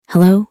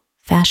Hello,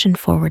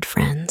 fashion-forward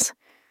friends,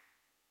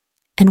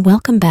 and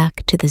welcome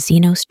back to the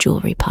Xenos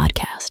Jewelry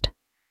Podcast.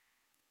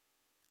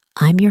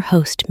 I'm your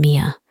host,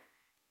 Mia,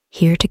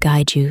 here to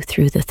guide you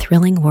through the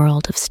thrilling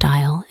world of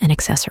style and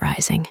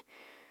accessorizing.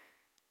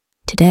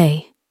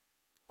 Today,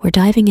 we're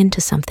diving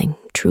into something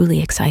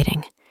truly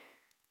exciting,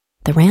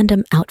 the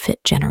Random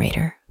Outfit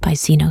Generator by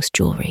Xenos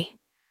Jewelry,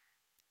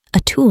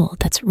 a tool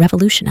that's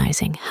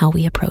revolutionizing how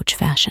we approach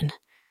fashion.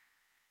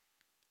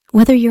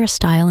 Whether you're a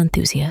style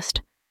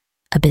enthusiast,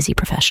 a busy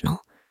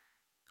professional,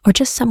 or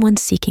just someone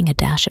seeking a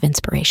dash of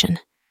inspiration,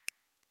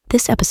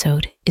 this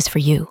episode is for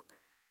you.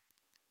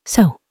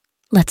 So,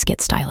 let's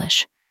get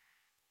stylish.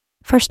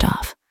 First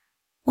off,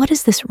 what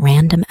is this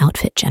Random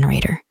Outfit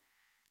Generator?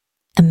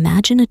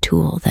 Imagine a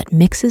tool that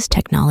mixes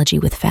technology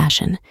with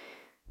fashion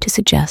to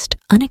suggest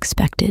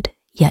unexpected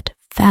yet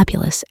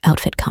fabulous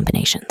outfit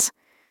combinations.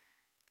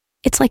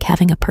 It's like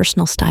having a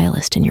personal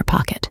stylist in your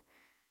pocket.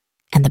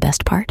 And the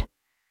best part?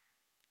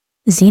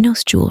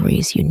 Xenos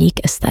Jewelry's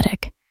unique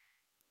aesthetic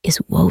is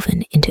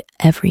woven into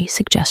every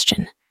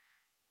suggestion,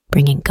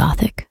 bringing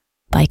gothic,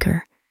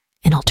 biker,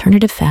 and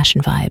alternative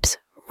fashion vibes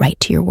right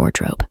to your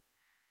wardrobe.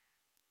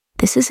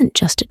 This isn't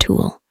just a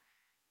tool,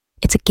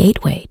 it's a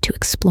gateway to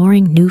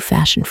exploring new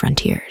fashion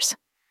frontiers.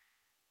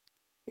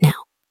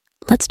 Now,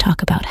 let's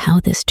talk about how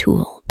this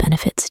tool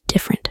benefits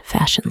different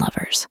fashion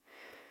lovers.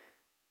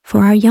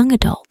 For our young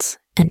adults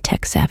and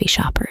tech-savvy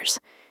shoppers,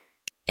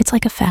 it's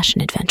like a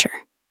fashion adventure,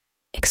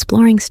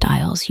 exploring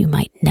styles you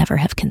might never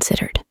have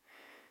considered.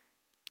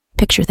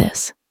 Picture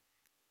this.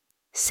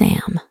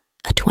 Sam,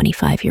 a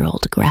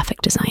 25-year-old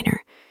graphic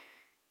designer,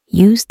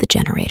 used the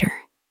generator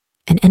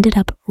and ended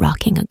up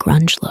rocking a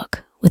grunge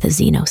look with a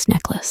Xenos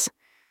necklace.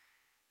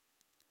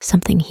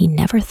 Something he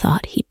never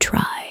thought he'd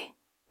try,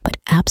 but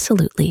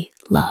absolutely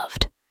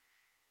loved.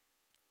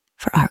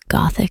 For our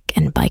gothic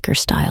and biker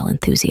style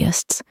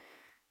enthusiasts,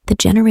 the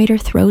generator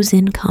throws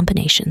in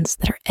combinations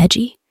that are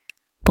edgy,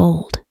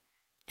 bold,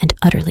 and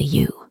utterly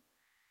you.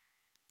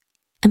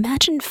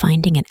 Imagine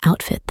finding an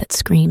outfit that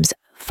screams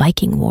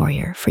Viking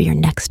warrior for your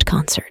next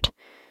concert.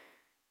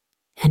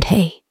 And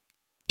hey,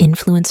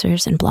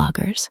 influencers and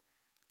bloggers,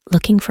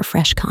 looking for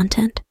fresh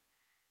content?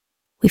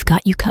 We've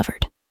got you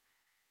covered.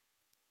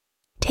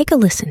 Take a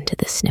listen to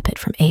this snippet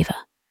from Ava,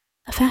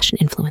 a fashion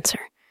influencer,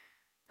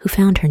 who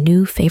found her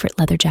new favorite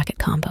leather jacket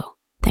combo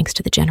thanks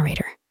to the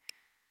generator.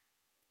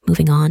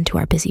 Moving on to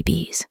our busy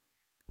bees,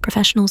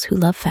 professionals who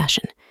love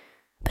fashion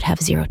but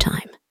have zero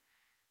time.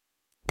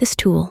 This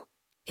tool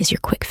is your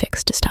quick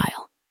fix to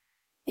style.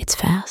 It's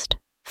fast,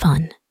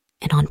 fun,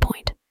 and on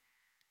point.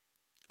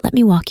 Let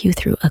me walk you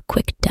through a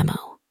quick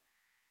demo.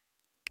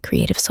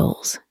 Creative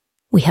souls,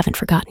 we haven't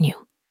forgotten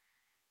you.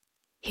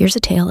 Here's a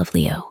tale of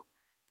Leo,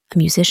 a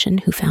musician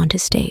who found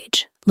his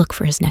stage look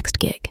for his next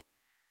gig.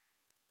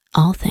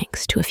 All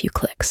thanks to a few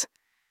clicks.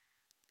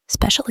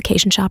 Special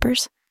occasion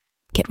shoppers,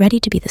 get ready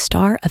to be the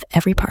star of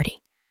every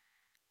party.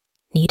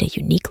 Need a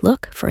unique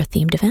look for a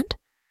themed event?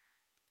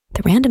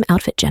 The Random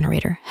Outfit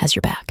Generator has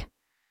your back.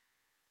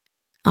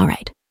 All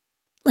right,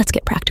 let's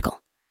get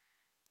practical.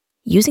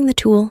 Using the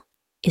tool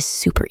is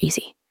super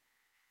easy.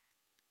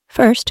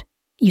 First,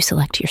 you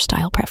select your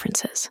style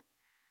preferences.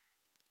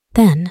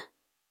 Then,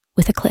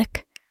 with a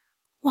click,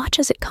 watch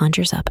as it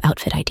conjures up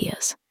outfit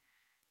ideas.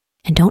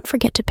 And don't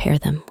forget to pair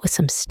them with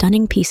some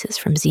stunning pieces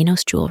from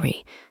Xenos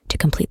Jewelry to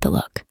complete the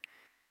look.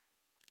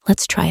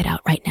 Let's try it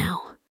out right now.